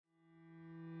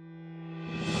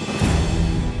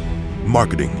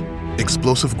marketing,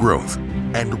 explosive growth,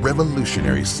 and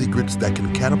revolutionary secrets that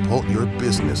can catapult your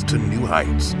business to new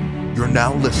heights. You're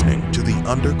now listening to the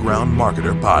Underground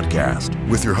Marketer Podcast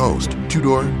with your host,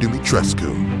 Tudor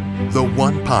Dumitrescu, the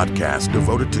one podcast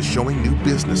devoted to showing new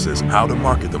businesses how to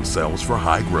market themselves for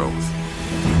high growth.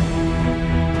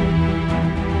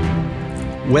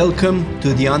 Welcome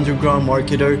to the Underground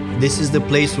Marketer. This is the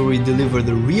place where we deliver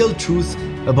the real truth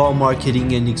about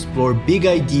marketing and explore big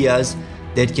ideas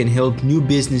that can help new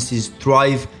businesses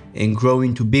thrive and grow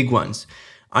into big ones.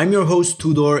 I'm your host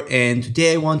Tudor, and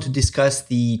today I want to discuss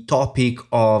the topic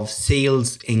of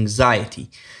sales anxiety.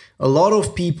 A lot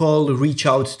of people reach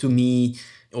out to me,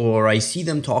 or I see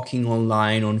them talking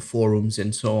online on forums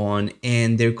and so on,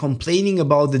 and they're complaining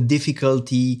about the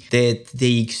difficulty that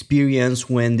they experience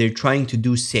when they're trying to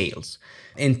do sales.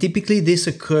 And typically this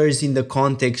occurs in the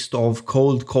context of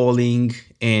cold calling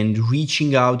and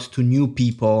reaching out to new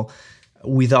people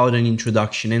without an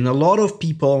introduction. And a lot of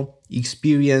people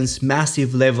experience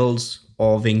massive levels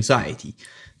of anxiety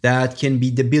that can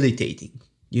be debilitating.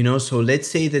 So let's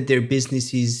say that their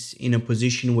business is in a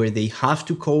position where they have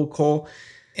to cold call,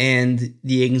 and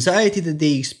the anxiety that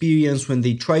they experience when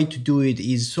they try to do it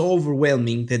is so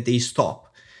overwhelming that they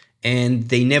stop and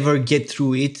they never get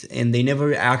through it and they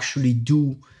never actually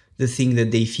do the thing that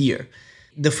they fear.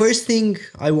 The first thing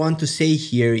I want to say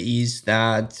here is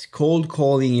that cold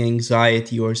calling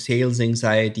anxiety or sales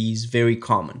anxiety is very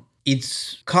common.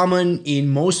 It's common in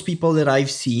most people that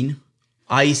I've seen.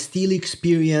 I still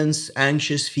experience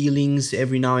anxious feelings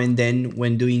every now and then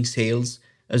when doing sales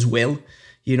as well.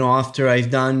 After I've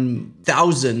done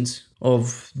thousands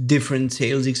of different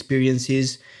sales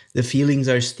experiences, the feelings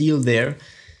are still there.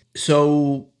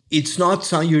 So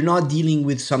you're not dealing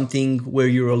with something where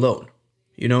you're alone.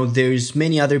 There's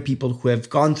many other people who have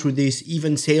gone through this,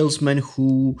 even salesmen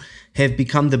who have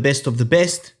become the best of the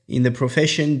best in the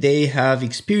profession. They have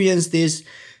experienced this.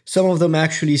 Some of them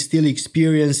actually still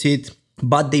experience it,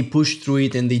 but they push through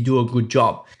it and they do a good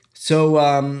job. So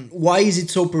why is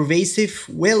it so pervasive?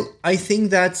 Well, I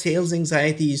think that sales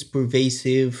anxiety is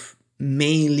pervasive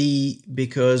mainly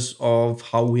because of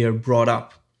how we are brought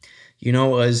up.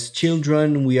 As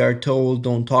children, we are told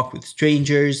don't talk with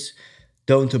strangers,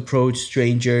 don't approach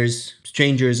strangers.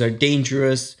 Strangers are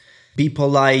dangerous. Be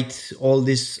polite, all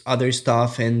this other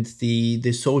stuff, and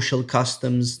the social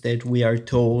customs that we are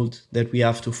told that we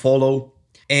have to follow.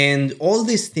 And all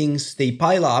these things, they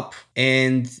pile up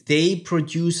and they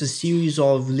produce a series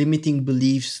of limiting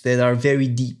beliefs that are very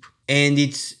deep. And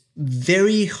it's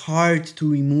very hard to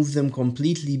remove them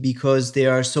completely because they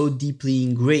are so deeply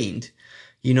ingrained.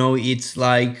 It's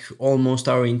like almost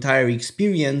our entire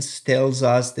experience tells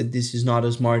us that this is not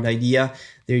a smart idea.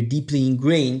 They're deeply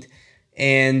ingrained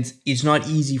and it's not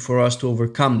easy for us to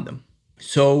overcome them.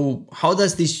 So how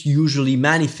does this usually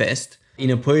manifest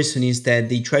in a person is that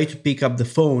they try to pick up the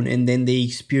phone and then they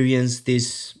experience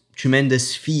this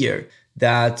tremendous fear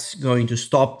that's going to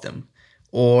stop them.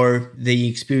 Or they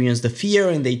experience the fear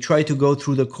and they try to go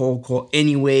through the cold call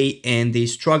anyway and they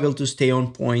struggle to stay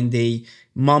on point. They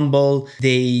mumble,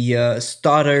 they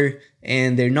stutter,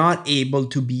 and they're not able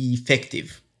to be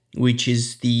effective, which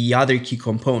is the other key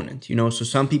component. So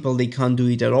some people, they can't do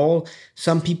it at all.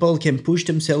 Some people can push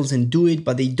themselves and do it,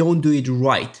 but they don't do it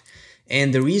right.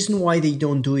 And the reason why they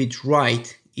don't do it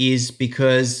right is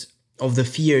because of the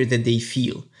fear that they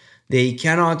feel. They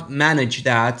cannot manage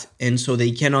that, and so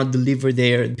they cannot deliver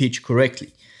their pitch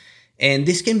correctly. And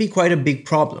this can be quite a big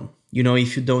problem,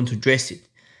 if you don't address it,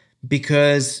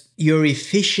 because your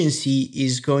efficiency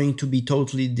is going to be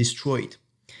totally destroyed.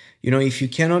 If you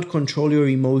cannot control your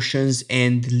emotions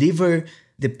and deliver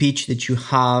the pitch that you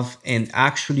have and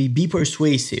actually be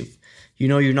persuasive,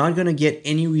 you're not going to get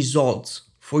any results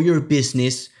for your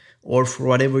business or for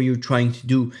whatever you're trying to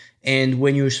do. And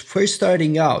when you're first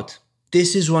starting out,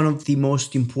 this is one of the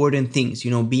most important things,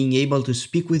 being able to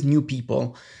speak with new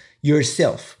people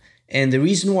yourself. And the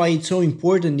reason why it's so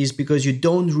important is because you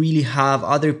don't really have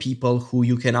other people who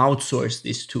you can outsource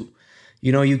this to.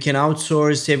 You can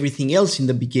outsource everything else in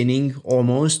the beginning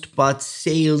almost, but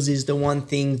sales is the one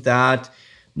thing that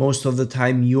most of the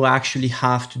time you actually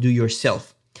have to do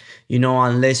yourself,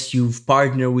 unless you've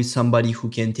partnered with somebody who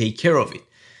can take care of it,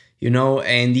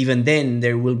 and even then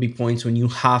there will be points when you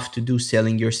have to do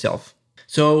selling yourself.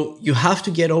 So you have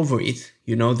to get over it,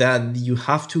 that you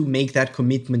have to make that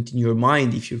commitment in your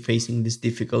mind if you're facing this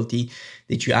difficulty,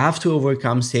 that you have to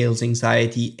overcome sales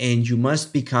anxiety and you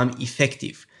must become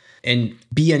effective and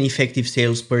be an effective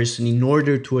salesperson in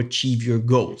order to achieve your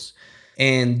goals.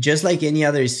 And just like any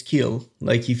other skill,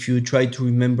 like if you try to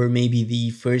remember maybe the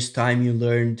first time you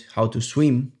learned how to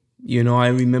swim, I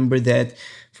remember that,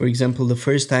 for example, the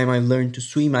first time I learned to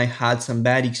swim, I had some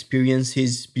bad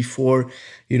experiences before,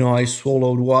 I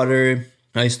swallowed water,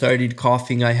 I started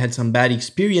coughing, I had some bad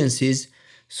experiences.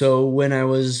 So when I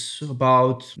was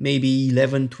about maybe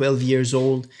 11, 12 years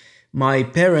old, my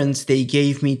parents, they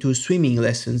gave me to swimming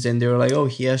lessons, and they were like, oh,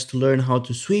 he has to learn how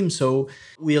to swim, so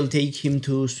we'll take him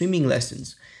to swimming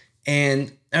lessons.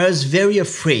 And I was very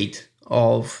afraid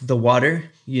of the water,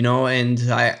 and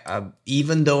I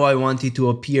even though I wanted to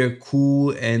appear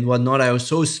cool and whatnot, I was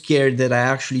so scared that I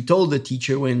actually told the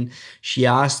teacher when she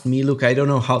asked me, look, I don't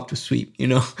know how to swim,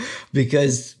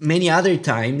 because many other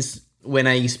times when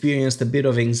I experienced a bit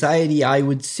of anxiety, I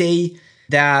would say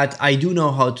that I do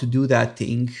know how to do that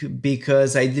thing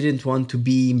because I didn't want to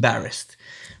be embarrassed,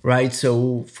 right?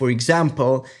 So, for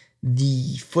example,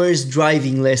 the first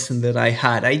driving lesson that I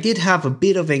had, I did have a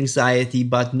bit of anxiety,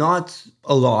 but not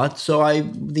a lot. So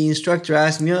the instructor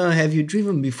asked me, oh, have you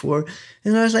driven before?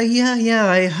 And I was like, yeah,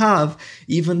 I have,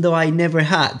 even though I never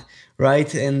had,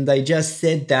 right? And I just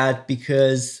said that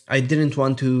because I didn't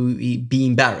want to be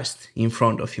embarrassed in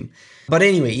front of him. But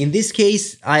anyway, in this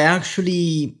case, I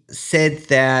actually said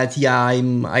that,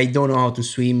 I don't know how to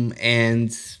swim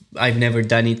and I've never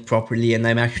done it properly and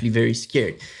I'm actually very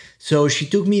scared. So she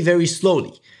took me very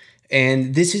slowly.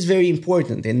 And this is very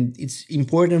important. And it's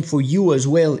important for you as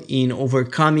well in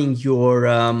overcoming your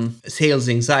sales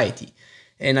anxiety.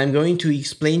 And I'm going to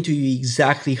explain to you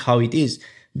exactly how it is.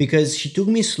 Because she took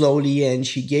me slowly and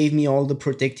she gave me all the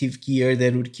protective gear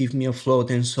that would keep me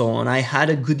afloat and so on. I had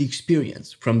a good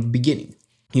experience from the beginning,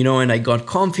 and I got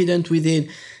confident with it.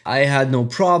 I had no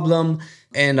problem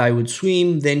and I would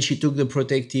swim. Then she took the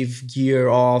protective gear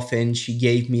off and she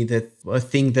gave me a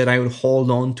thing that I would hold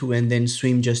on to and then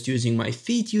swim just using my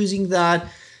feet using that.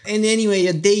 And anyway,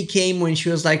 a day came when she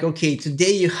was like, okay,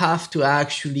 today you have to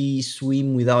actually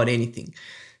swim without anything.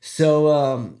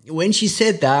 So when she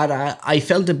said that, I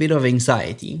felt a bit of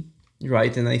anxiety,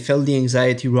 right? And I felt the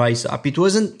anxiety rise up. It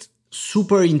wasn't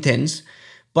super intense,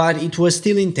 but it was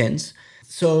still intense.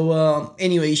 So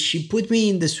anyway, she put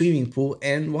me in the swimming pool.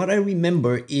 And what I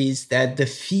remember is that the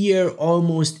fear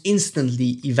almost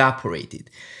instantly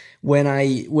evaporated when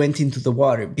I went into the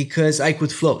water because I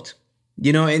could float.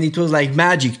 And it was like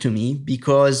magic to me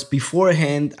because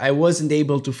beforehand I wasn't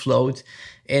able to float.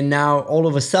 And now all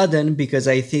of a sudden, because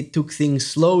I took things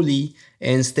slowly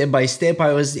and step by step,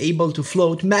 I was able to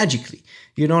float magically.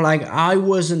 I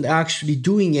wasn't actually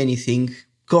doing anything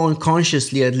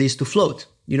consciously, at least to float.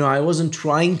 I wasn't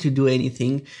trying to do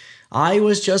anything. I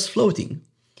was just floating,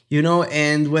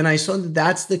 and when I saw that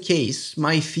that's the case,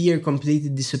 my fear completely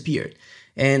disappeared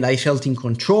and I felt in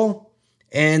control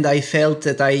and I felt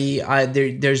that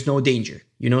there's no danger.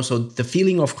 So the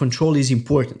feeling of control is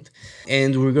important.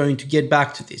 And we're going to get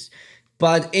back to this.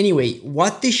 But anyway,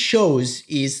 what this shows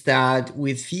is that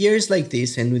with fears like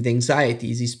this and with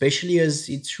anxieties, especially as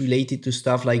it's related to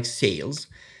stuff like sales,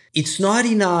 it's not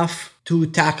enough to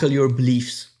tackle your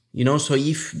beliefs. So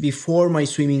if before my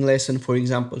swimming lesson, for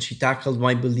example, she tackled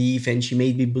my belief and she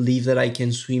made me believe that I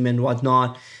can swim and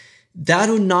whatnot, that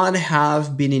would not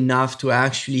have been enough to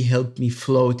actually help me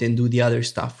float and do the other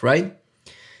stuff, right?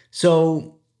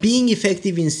 So being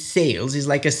effective in sales is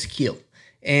like a skill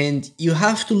and you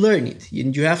have to learn it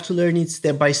and you have to learn it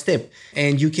step by step.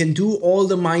 And you can do all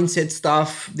the mindset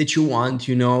stuff that you want,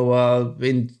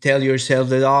 and tell yourself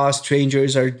that,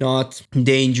 strangers are not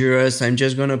dangerous. I'm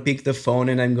just going to pick the phone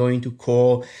and I'm going to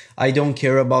call. I don't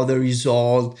care about the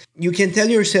result. You can tell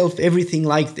yourself everything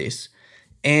like this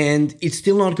and it's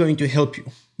still not going to help you.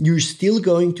 You're still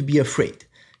going to be afraid.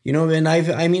 And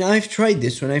I've tried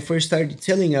this. When I first started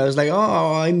selling, I was like,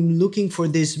 I'm looking for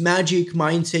this magic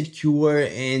mindset cure.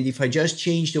 And if I just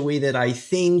change the way that I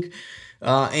think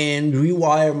and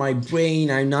rewire my brain,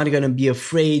 I'm not going to be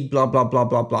afraid, blah, blah, blah,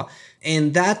 blah, blah.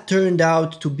 And that turned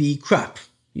out to be crap,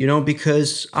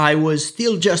 because I was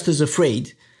still just as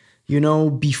afraid,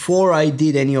 before I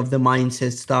did any of the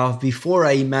mindset stuff, before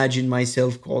I imagined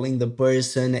myself calling the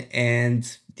person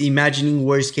and imagining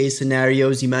worst case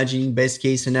scenarios, imagining best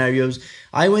case scenarios.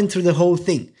 I went through the whole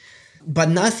thing, but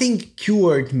nothing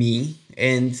cured me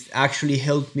and actually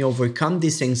helped me overcome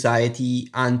this anxiety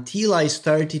until I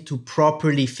started to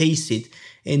properly face it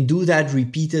and do that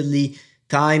repeatedly,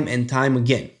 time and time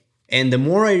again. And the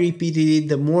more I repeated it,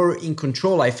 the more in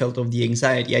control I felt of the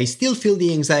anxiety. I still feel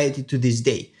the anxiety to this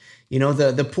day.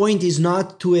 The point is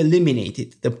not to eliminate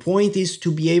it. The point is to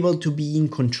be able to be in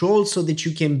control so that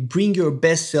you can bring your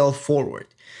best self forward.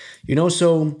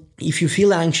 So if you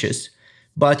feel anxious,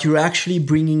 but you're actually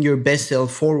bringing your best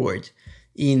self forward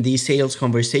in these sales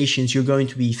conversations, you're going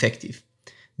to be effective.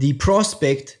 The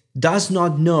prospect does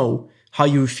not know how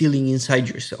you're feeling inside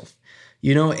yourself.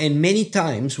 And many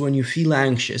times when you feel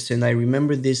anxious, and I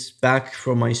remember this back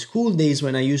from my school days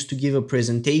when I used to give a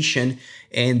presentation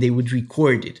and they would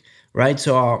record it, right?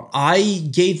 So I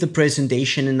gave the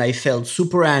presentation and I felt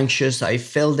super anxious. I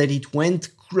felt that it went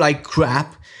like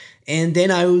crap. And then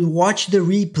I would watch the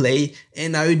replay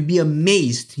and I would be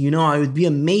amazed. I would be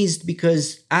amazed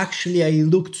because actually I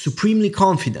looked supremely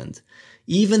confident,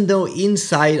 even though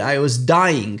inside I was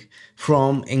dying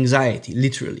from anxiety,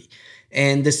 literally.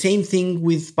 And the same thing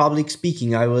with public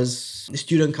speaking. I was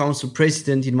student council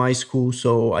president in my school,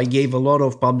 so I gave a lot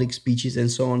of public speeches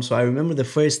and so on. So I remember the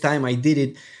first time I did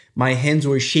it, my hands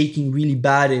were shaking really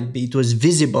bad and it was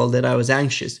visible that I was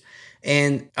anxious.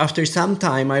 And after some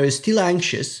time, I was still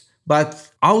anxious,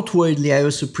 but outwardly I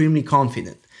was supremely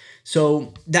confident.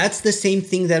 So that's the same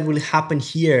thing that will happen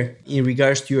here in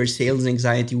regards to your sales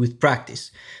anxiety with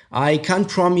practice. I can't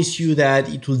promise you that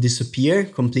it will disappear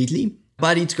completely,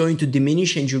 but it's going to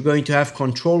diminish and you're going to have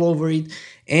control over it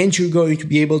and you're going to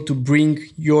be able to bring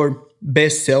your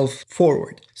best self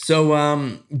forward.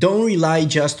 So don't rely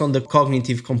just on the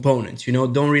cognitive components,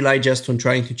 don't rely just on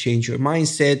trying to change your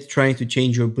mindset, trying to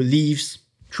change your beliefs,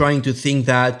 trying to think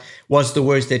that what's the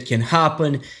worst that can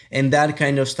happen and that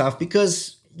kind of stuff,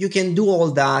 because you can do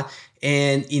all that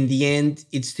and in the end,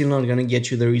 it's still not going to get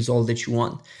you the result that you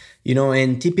want.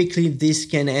 And typically this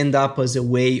can end up as a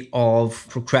way of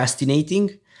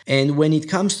procrastinating. And when it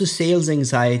comes to sales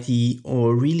anxiety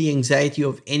or really anxiety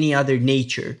of any other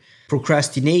nature,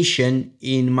 procrastination,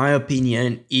 in my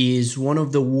opinion, is one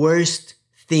of the worst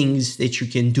things that you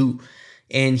can do.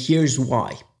 And here's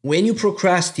why. When you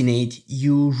procrastinate,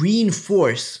 you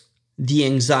reinforce the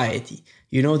anxiety.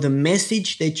 The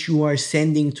message that you are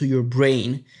sending to your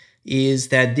brain is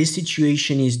that this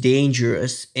situation is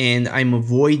dangerous and I'm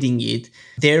avoiding it.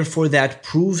 Therefore, that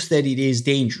proves that it is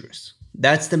dangerous.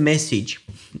 That's the message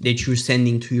that you're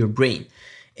sending to your brain.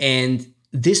 And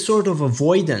this sort of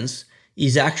avoidance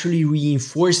is actually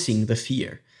reinforcing the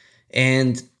fear.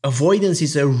 And avoidance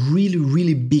is a really,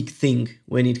 really big thing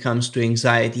when it comes to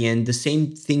anxiety. And the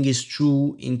same thing is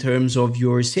true in terms of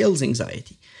your sales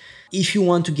anxiety. If you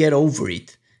want to get over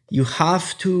it, you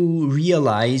have to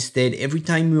realize that every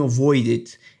time you avoid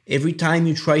it, every time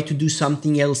you try to do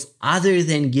something else other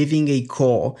than giving a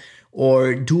call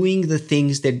or doing the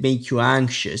things that make you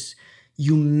anxious,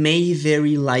 you may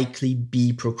very likely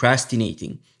be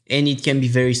procrastinating. And it can be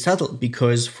very subtle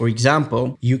because, for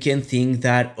example, you can think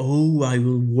that, I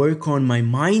will work on my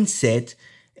mindset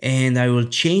and I will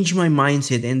change my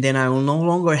mindset and then I will no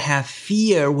longer have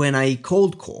fear when I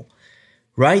cold call.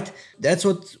 Right? That's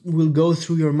what will go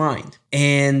through your mind.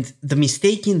 And the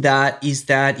mistake in that is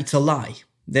that it's a lie.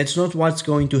 That's not what's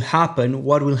going to happen.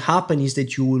 What will happen is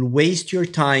that you will waste your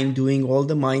time doing all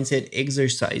the mindset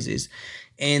exercises.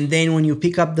 And then when you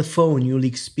pick up the phone, you'll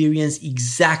experience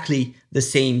exactly the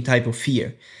same type of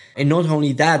fear. And not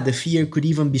only that, the fear could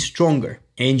even be stronger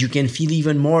and you can feel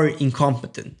even more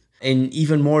incompetent and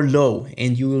even more low.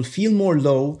 And you will feel more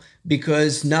low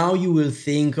because now you will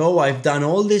think, I've done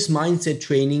all this mindset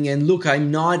training and look,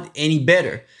 I'm not any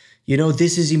better.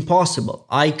 This is impossible.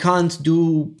 I can't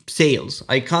do sales.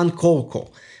 I can't cold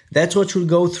call. That's what will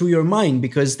go through your mind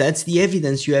because that's the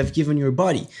evidence you have given your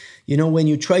body. When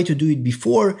you try to do it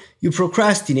before, you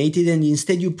procrastinated and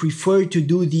instead you prefer to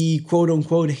do the quote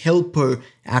unquote helper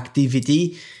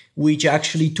activity, which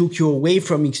actually took you away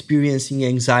from experiencing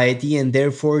anxiety and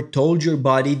therefore told your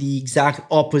body the exact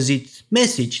opposite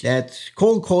message, that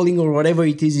cold calling or whatever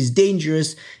it is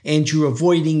dangerous and you're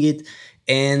avoiding it,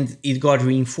 and it got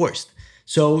reinforced.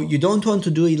 So you don't want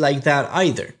to do it like that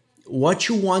either. What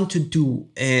you want to do,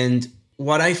 and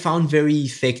what I found very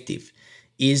effective,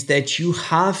 is that you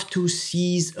have to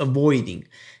cease avoiding.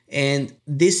 And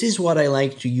this is what I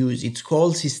like to use. It's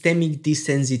called systemic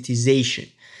desensitization.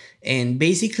 And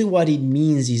basically what it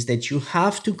means is that you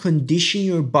have to condition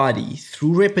your body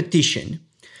through repetition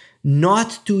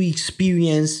not to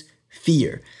experience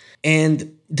fear.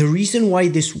 And the reason why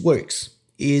this works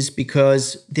is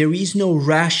because there is no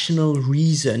rational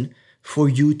reason for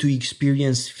you to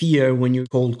experience fear when you're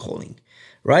cold calling,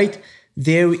 right?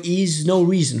 There is no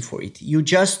reason for it. You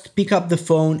just pick up the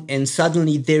phone and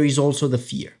suddenly there is also the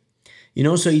fear.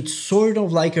 So it's sort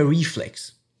of like a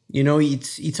reflex.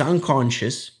 It's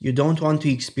unconscious. You don't want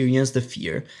to experience the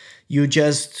fear. You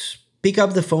just pick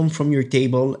up the phone from your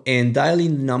table and dial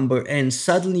in the number and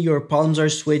suddenly your palms are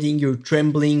sweating, you're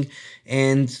trembling,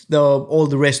 and all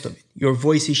the rest of it. Your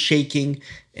voice is shaking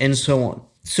and so on.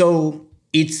 So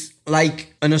it's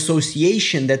like an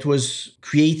association that was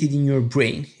created in your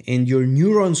brain and your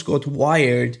neurons got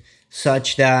wired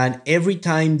such that every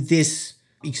time this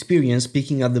experience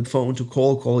picking up the phone to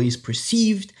cold call is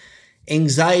perceived,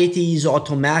 anxiety is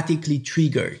automatically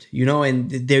triggered, and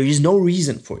there is no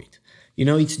reason for it.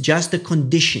 It's just a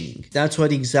conditioning. That's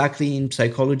what exactly in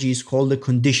psychology is called a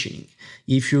conditioning.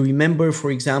 If you remember, for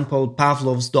example,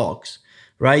 Pavlov's dogs,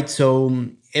 right? So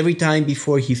every time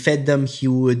before he fed them, he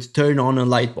would turn on a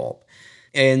light bulb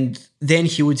and then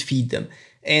he would feed them.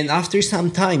 And after some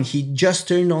time, he just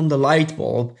turned on the light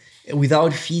bulb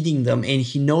without feeding them, and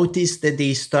he noticed that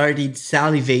they started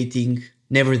salivating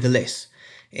nevertheless.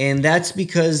 And that's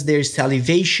because their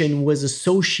salivation was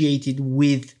associated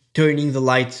with turning the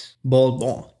light bulb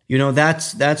on.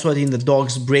 That's what in the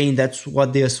dog's brain, that's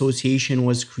what the association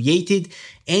was created,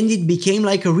 and it became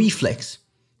like a reflex.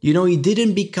 It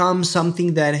didn't become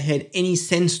something that had any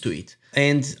sense to it.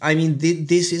 And I mean,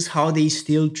 this is how they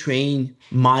still train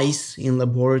mice in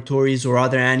laboratories or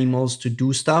other animals to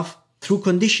do stuff, through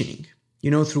conditioning,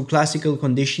 through classical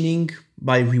conditioning,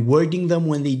 by rewarding them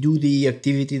when they do the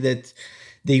activity that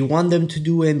they want them to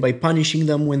do and by punishing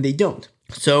them when they don't.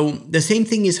 So the same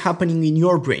thing is happening in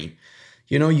your brain.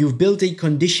 You've built a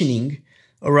conditioning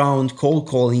around cold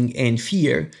calling and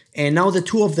fear, and now the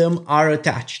two of them are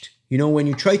attached. When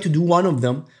you try to do one of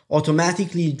them,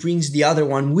 automatically it brings the other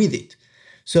one with it.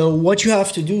 So what you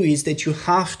have to do is that you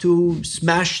have to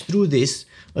smash through this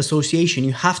association.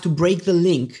 You have to break the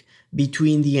link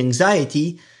between the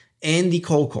anxiety and the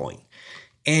cold calling.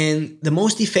 And the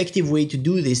most effective way to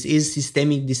do this is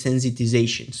systemic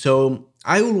desensitization. So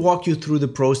I will walk you through the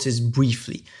process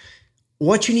briefly.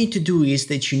 What you need to do is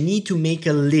that you need to make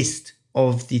a list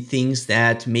of the things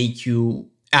that make you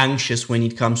anxious when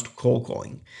it comes to cold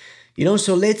calling.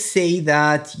 So let's say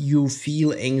that you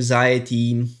feel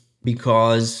anxiety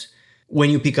because when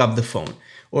you pick up the phone,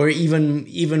 or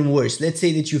even worse, let's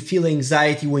say that you feel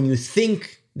anxiety when you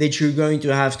think that you're going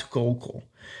to have to cold call,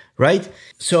 right?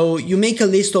 So you make a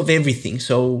list of everything.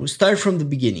 So start from the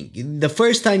beginning. The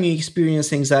first time you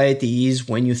experience anxiety is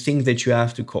when you think that you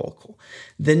have to cold call.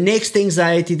 The next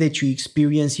anxiety that you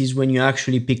experience is when you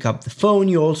actually pick up the phone.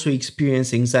 You also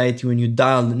experience anxiety when you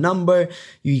dial the number.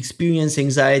 You experience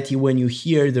anxiety when you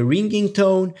hear the ringing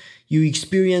tone. You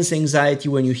experience anxiety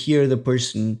when you hear the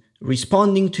person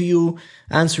responding to you,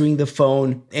 answering the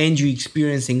phone, and you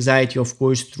experience anxiety, of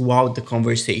course, throughout the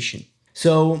conversation.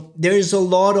 So there's a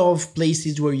lot of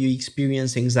places where you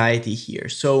experience anxiety here.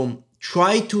 So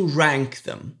try to rank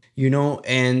them,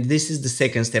 and this is the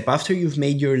second step. After you've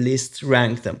made your list,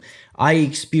 rank them. I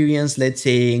experience, let's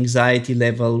say, anxiety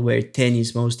level where 10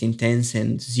 is most intense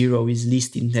and 0 is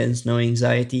least intense, no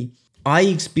anxiety. I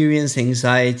experience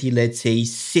anxiety, let's say,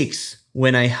 6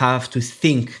 when I have to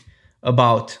think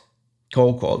about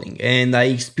cold calling. And I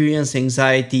experience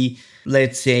anxiety,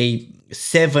 let's say,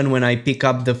 7 when I pick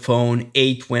up the phone,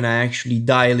 8 when I actually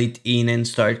dial it in and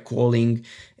start calling,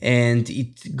 and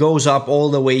it goes up all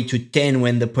the way to 10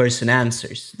 when the person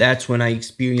answers. That's when I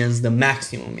experience the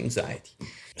maximum anxiety.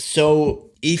 So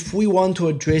if we want to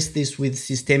address this with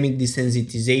systemic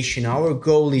desensitization, our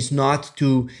goal is not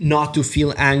to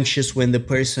feel anxious when the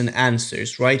person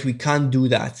answers, right? We can't do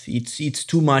that. It's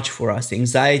too much for us.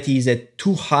 Anxiety is at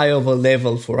too high of a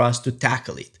level for us to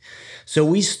tackle it. So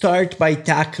we start by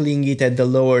tackling it at the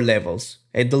lower levels,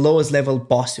 at the lowest level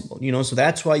possible, so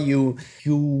that's why you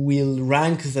will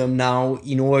rank them now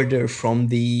in order from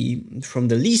the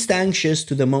least anxious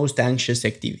to the most anxious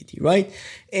activity, right?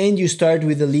 And you start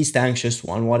with the least anxious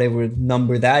one, whatever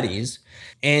number that is.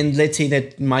 And let's say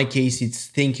that in my case, it's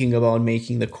thinking about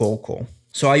making the cold call.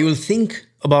 So I will think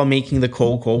about making the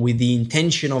cold call with the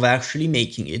intention of actually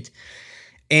making it,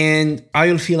 and I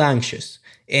will feel anxious.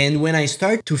 And when I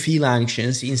start to feel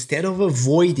anxious, instead of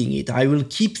avoiding it, I will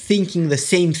keep thinking the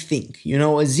same thing,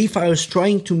 as if I was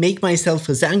trying to make myself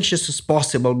as anxious as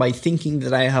possible by thinking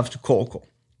that I have to cold call.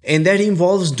 And that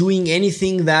involves doing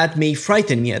anything that may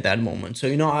frighten me at that moment. So,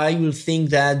 I will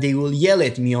think that they will yell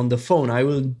at me on the phone. I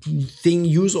will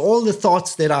use all the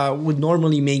thoughts that would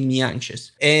normally make me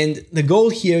anxious. And the goal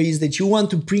here is that you want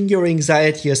to bring your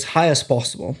anxiety as high as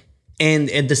possible. And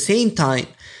at the same time,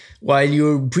 while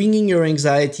you're bringing your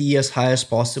anxiety as high as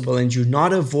possible and you're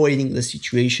not avoiding the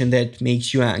situation that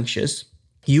makes you anxious,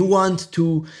 you want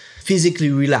to physically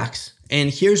relax.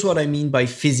 And here's what I mean by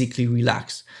physically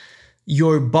relax.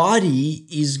 Your body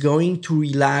is going to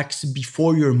relax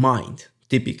before your mind,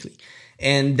 typically.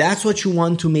 And that's what you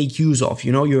want to make use of.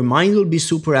 Your mind will be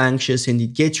super anxious and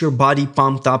it gets your body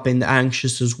pumped up and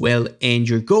anxious as well. And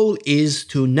your goal is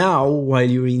to now, while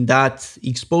you're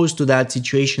exposed to that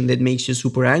situation that makes you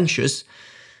super anxious,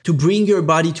 to make your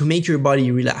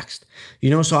body relaxed.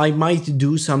 So I might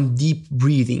do some deep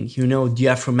breathing,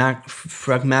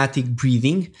 diaphragmatic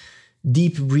breathing.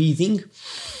 deep breathing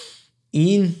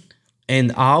in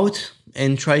and out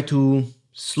and try to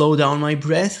slow down my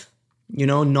breath,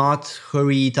 not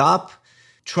hurry it up.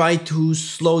 Try to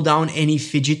slow down any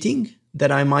fidgeting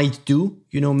that I might do.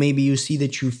 Maybe you see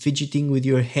that you're fidgeting with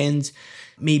your hands.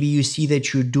 Maybe you see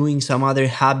that you're doing some other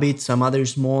habit, some other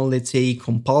small, let's say,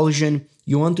 compulsion.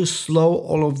 You want to slow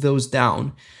all of those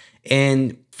down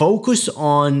and focus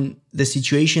on the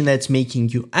situation that's making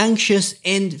you anxious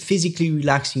and physically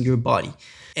relaxing your body.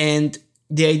 And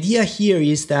the idea here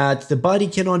is that the body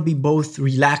cannot be both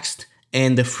relaxed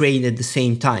and afraid at the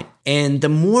same time. And the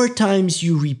more times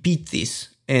you repeat this,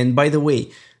 and by the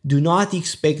way, do not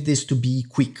expect this to be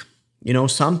quick.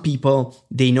 Some people,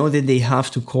 they know that they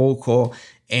have to call,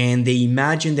 and they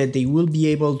imagine that they will be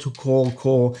able to call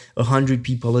 100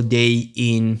 people a day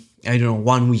in,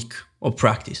 1 week of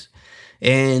practice.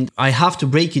 And I have to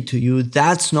break it to you,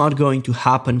 that's not going to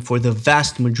happen for the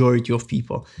vast majority of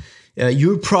people.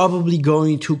 You're probably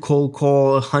going to call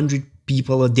 100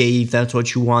 people a day if that's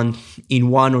what you want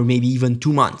in 1 or maybe even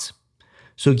 2 months.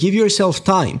 So give yourself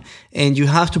time, and you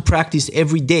have to practice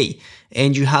every day,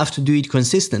 and you have to do it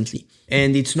consistently.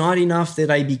 And it's not enough that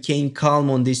I became calm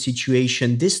on this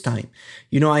situation this time.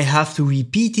 I have to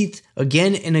repeat it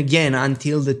again and again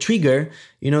until the trigger,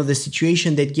 the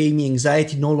situation that gave me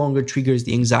anxiety no longer triggers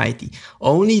the anxiety.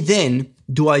 Only then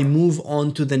do I move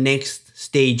on to the next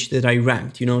stage that I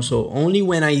ranked, so only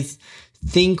when I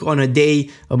think on a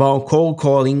day about cold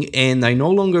calling and I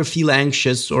no longer feel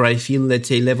anxious, or I feel, let's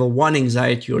say, level 1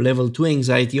 anxiety or level 2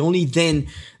 anxiety, only then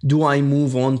do I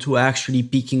move on to actually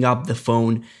picking up the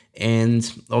phone.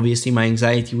 And obviously my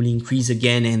anxiety will increase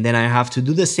again, and then I have to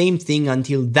do the same thing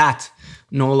until that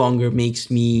no longer makes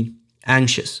me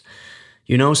anxious.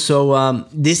 So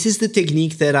this is the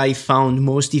technique that I found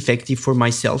most effective for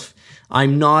myself.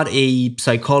 I'm not a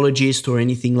psychologist or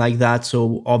anything like that,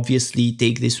 so obviously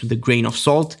take this with a grain of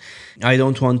salt. I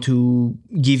don't want to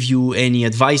give you any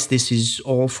advice. This is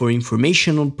all for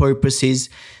informational purposes.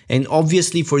 And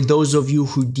obviously, for those of you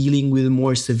who are dealing with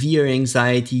more severe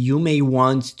anxiety, you may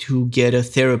want to get a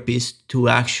therapist to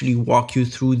actually walk you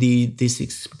through this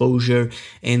exposure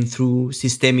and through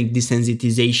systemic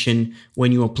desensitization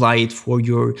when you apply it for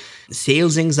your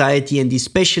sales anxiety, and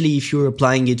especially if you're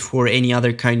applying it for any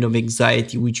other kind of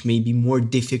anxiety, which may be more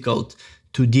difficult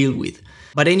to deal with.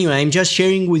 But anyway, I'm just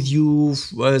sharing with you,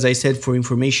 as I said, for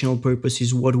informational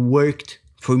purposes, what worked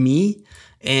for me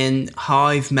and how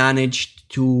I've managed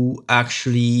to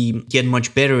actually get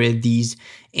much better at these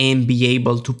and be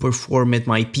able to perform at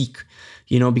my peak,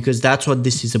 because that's what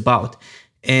this is about.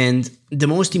 And the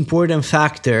most important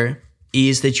factor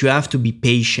is that you have to be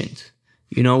patient.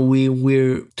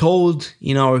 We're told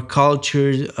in our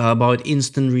culture about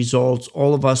instant results.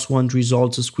 All of us want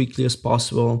results as quickly as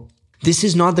possible. This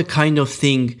is not the kind of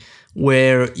thing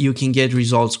where you can get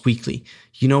results quickly.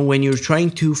 When you're trying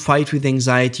to fight with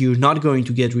anxiety, you're not going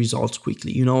to get results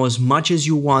quickly. As much as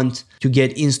you want to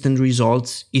get instant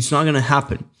results, it's not going to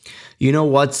happen.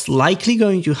 What's likely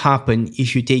going to happen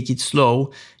if you take it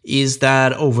slow is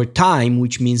that over time,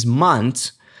 which means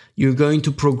months, you're going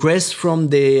to progress from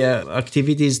the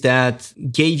activities that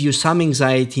gave you some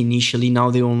anxiety initially.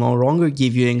 Now they will no longer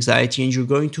give you anxiety, and you're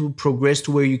going to progress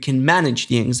to where you can manage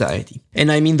the anxiety. And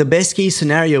the best case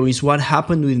scenario is what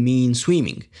happened with me in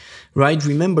swimming, right?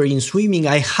 Remember, in swimming,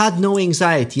 I had no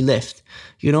anxiety left,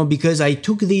 because I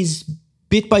took these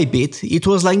bit by bit. It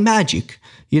was like magic.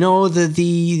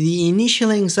 The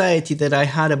initial anxiety that I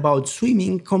had about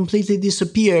swimming completely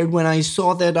disappeared when I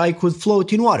saw that I could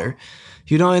float in water.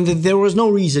 And there was no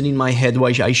reason in my head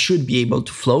why I should be able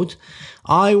to float.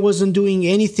 I wasn't doing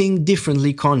anything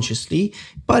differently consciously,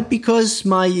 but because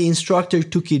my instructor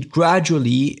took it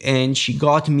gradually and she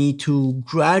got me to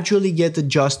gradually get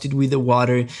adjusted with the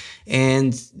water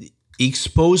and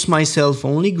expose myself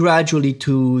only gradually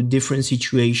to different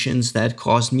situations that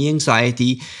caused me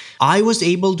anxiety, I was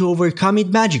able to overcome it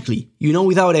magically,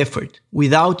 without effort,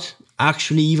 without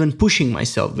actually even pushing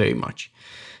myself very much.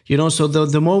 So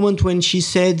the moment when she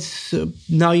said,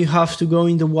 now you have to go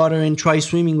in the water and try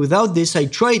swimming without this, I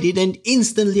tried it and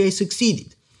instantly I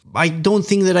succeeded. I don't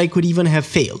think that I could even have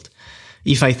failed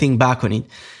if I think back on it.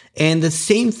 And the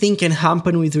same thing can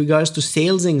happen with regards to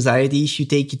sales anxiety if you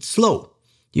take it slow.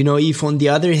 If on the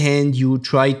other hand, you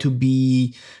try to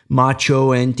be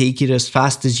macho and take it as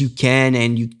fast as you can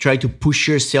and you try to push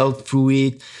yourself through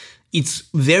it, it's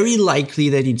very likely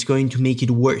that it's going to make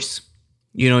it worse,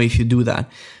 if you do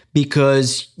that.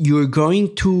 because you're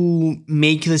going to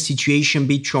make the situation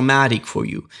be traumatic for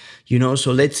you.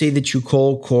 So let's say that you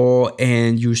call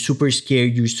and you're super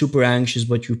scared, you're super anxious,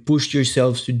 but you pushed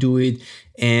yourself to do it.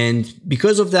 And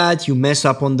because of that, you mess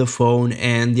up on the phone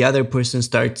and the other person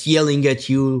starts yelling at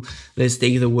you. Let's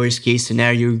take the worst case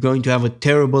scenario. You're going to have a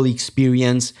terrible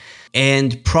experience.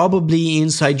 And probably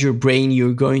inside your brain,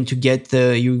 you're going to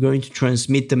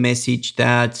transmit the message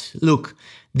that, look,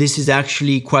 this is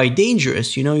actually quite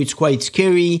dangerous. It's quite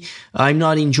scary. I'm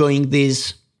not enjoying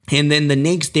this. And then the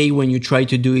next day when you try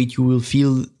to do it, you will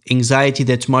feel anxiety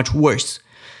that's much worse.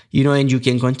 And you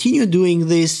can continue doing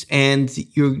this and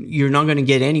you're not going to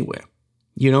get anywhere.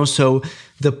 So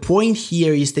the point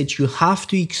here is that you have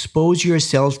to expose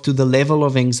yourself to the level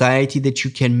of anxiety that you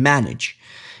can manage.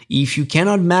 If you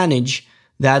cannot manage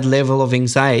that level of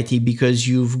anxiety because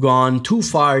you've gone too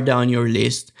far down your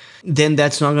list, then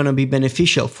that's not going to be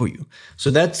beneficial for you. So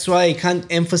that's why I can't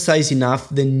emphasize enough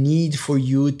the need for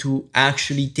you to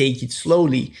actually take it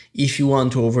slowly if you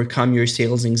want to overcome your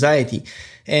sales anxiety.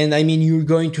 And you're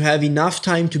going to have enough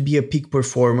time to be a peak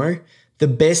performer. The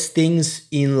best things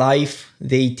in life,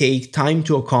 they take time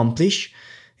to accomplish.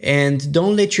 And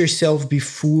don't let yourself be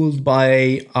fooled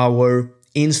by our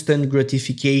instant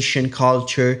gratification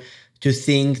culture to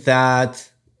think that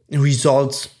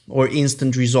results or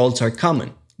instant results are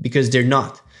common, because they're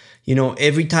not.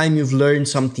 Every time you've learned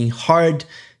something hard,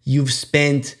 you've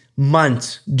spent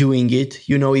months doing it,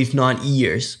 if not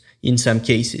years in some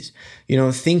cases.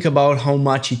 Think about how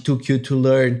much it took you to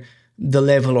learn the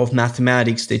level of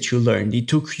mathematics that you learned. It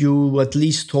took you at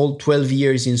least 12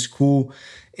 years in school.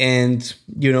 And,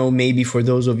 maybe for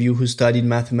those of you who studied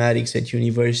mathematics at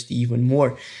university, even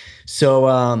more.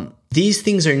 So these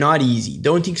things are not easy.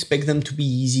 Don't expect them to be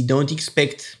easy. Don't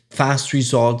expect fast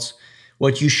results.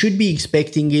 What you should be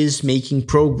expecting is making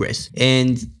progress,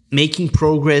 and making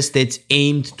progress that's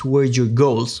aimed towards your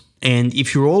goals. And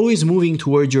if you're always moving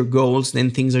towards your goals,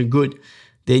 then things are good.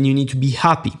 Then you need to be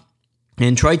happy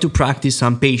and try to practice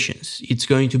some patience. It's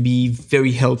going to be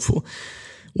very helpful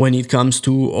when it comes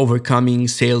to overcoming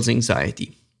sales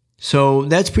anxiety. So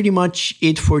that's pretty much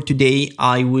it for today.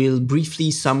 I will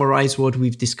briefly summarize what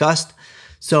we've discussed.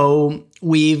 So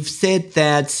we've said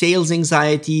that sales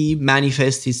anxiety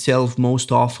manifests itself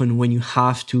most often when you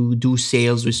have to do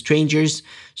sales with strangers.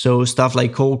 So stuff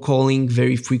like cold calling,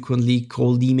 very frequently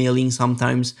cold emailing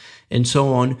sometimes, and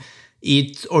so on.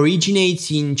 It originates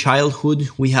in childhood.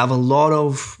 We have a lot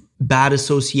of bad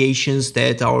associations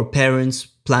that our parents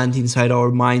plant inside our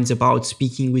minds about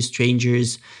speaking with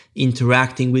strangers,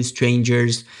 interacting with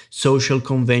strangers, social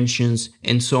conventions,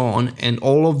 and so on. And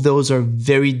all of those are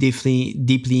very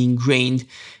deeply ingrained,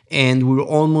 and we're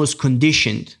almost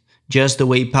conditioned, just the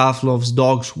way Pavlov's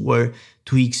dogs were,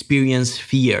 to experience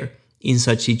fear in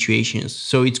such situations.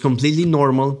 So it's completely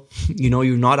normal.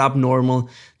 You're not abnormal.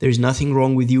 There's nothing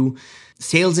wrong with you.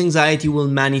 Sales anxiety will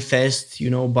manifest,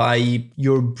 by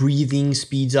your breathing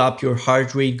speeds up, your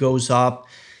heart rate goes up,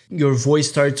 your voice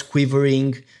starts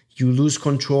quivering, you lose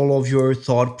control of your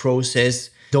thought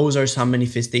process. Those are some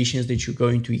manifestations that you're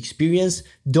going to experience.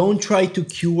 Don't try to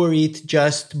cure it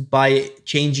just by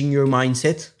changing your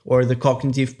mindset or the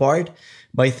cognitive part,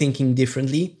 by thinking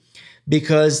differently,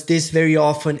 because this very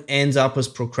often ends up as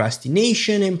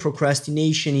procrastination, and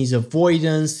procrastination is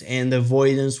avoidance, and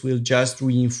avoidance will just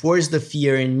reinforce the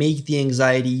fear and make the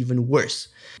anxiety even worse.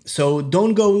 So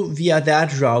don't go via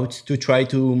that route to try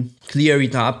to clear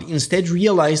it up. Instead,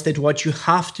 realize that what you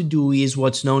have to do is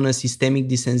what's known as systemic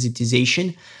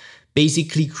desensitization.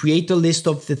 Basically, create a list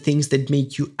of the things that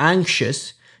make you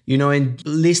anxious, and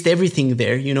list everything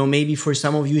there. Maybe for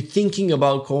some of you, thinking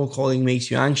about cold calling makes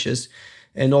you anxious.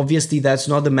 And obviously, that's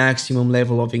not the maximum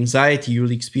level of anxiety.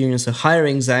 You'll experience a higher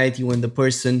anxiety when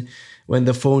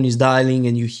the phone is dialing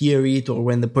and you hear it, or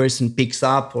when the person picks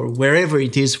up, or wherever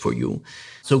it is for you.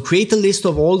 So create a list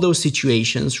of all those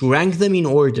situations, rank them in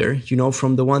order,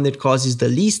 from the one that causes the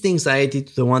least anxiety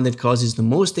to the one that causes the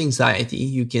most anxiety.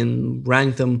 You can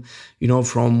rank them,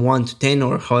 from 1 to 10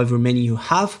 or however many you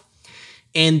have.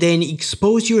 And then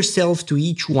expose yourself to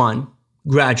each one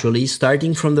gradually,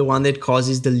 starting from the one that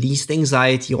causes the least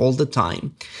anxiety all the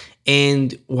time.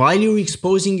 And while you're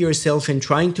exposing yourself and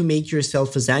trying to make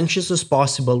yourself as anxious as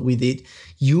possible with it,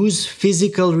 use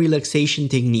physical relaxation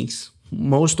techniques,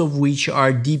 most of which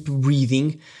are deep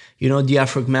breathing,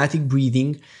 diaphragmatic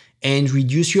breathing, and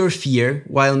reduce your fear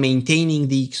while maintaining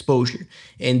the exposure.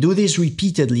 And do this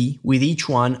repeatedly with each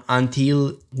one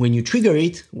until when you trigger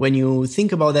it, when you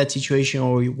think about that situation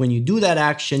or when you do that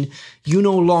action, you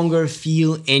no longer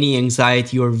feel any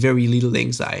anxiety or very little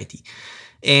anxiety.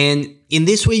 And in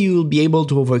this way, you will be able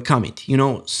to overcome it.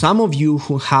 Some of you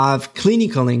who have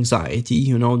clinical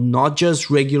anxiety, not just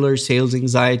regular sales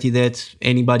anxiety that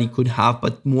anybody could have,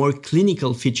 but more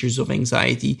clinical features of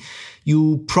anxiety,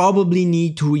 you probably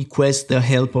need to request the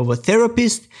help of a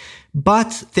therapist.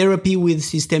 But therapy with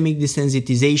systemic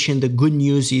desensitization, the good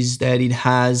news is that it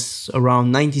has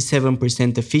around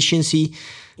 97% efficiency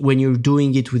when you're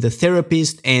doing it with a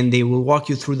therapist, and they will walk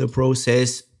you through the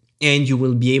process, and you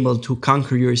will be able to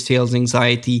conquer your sales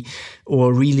anxiety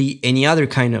or really any other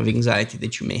kind of anxiety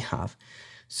that you may have.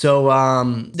 So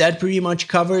that pretty much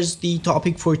covers the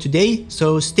topic for today.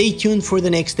 So stay tuned for the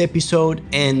next episode.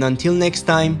 And until next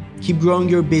time, keep growing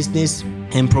your business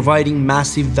and providing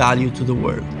massive value to the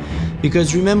world.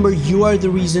 Because remember, you are the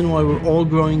reason why we're all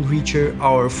growing richer,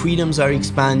 our freedoms are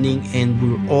expanding, and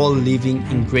we're all living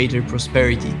in greater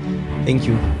prosperity. Thank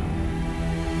you.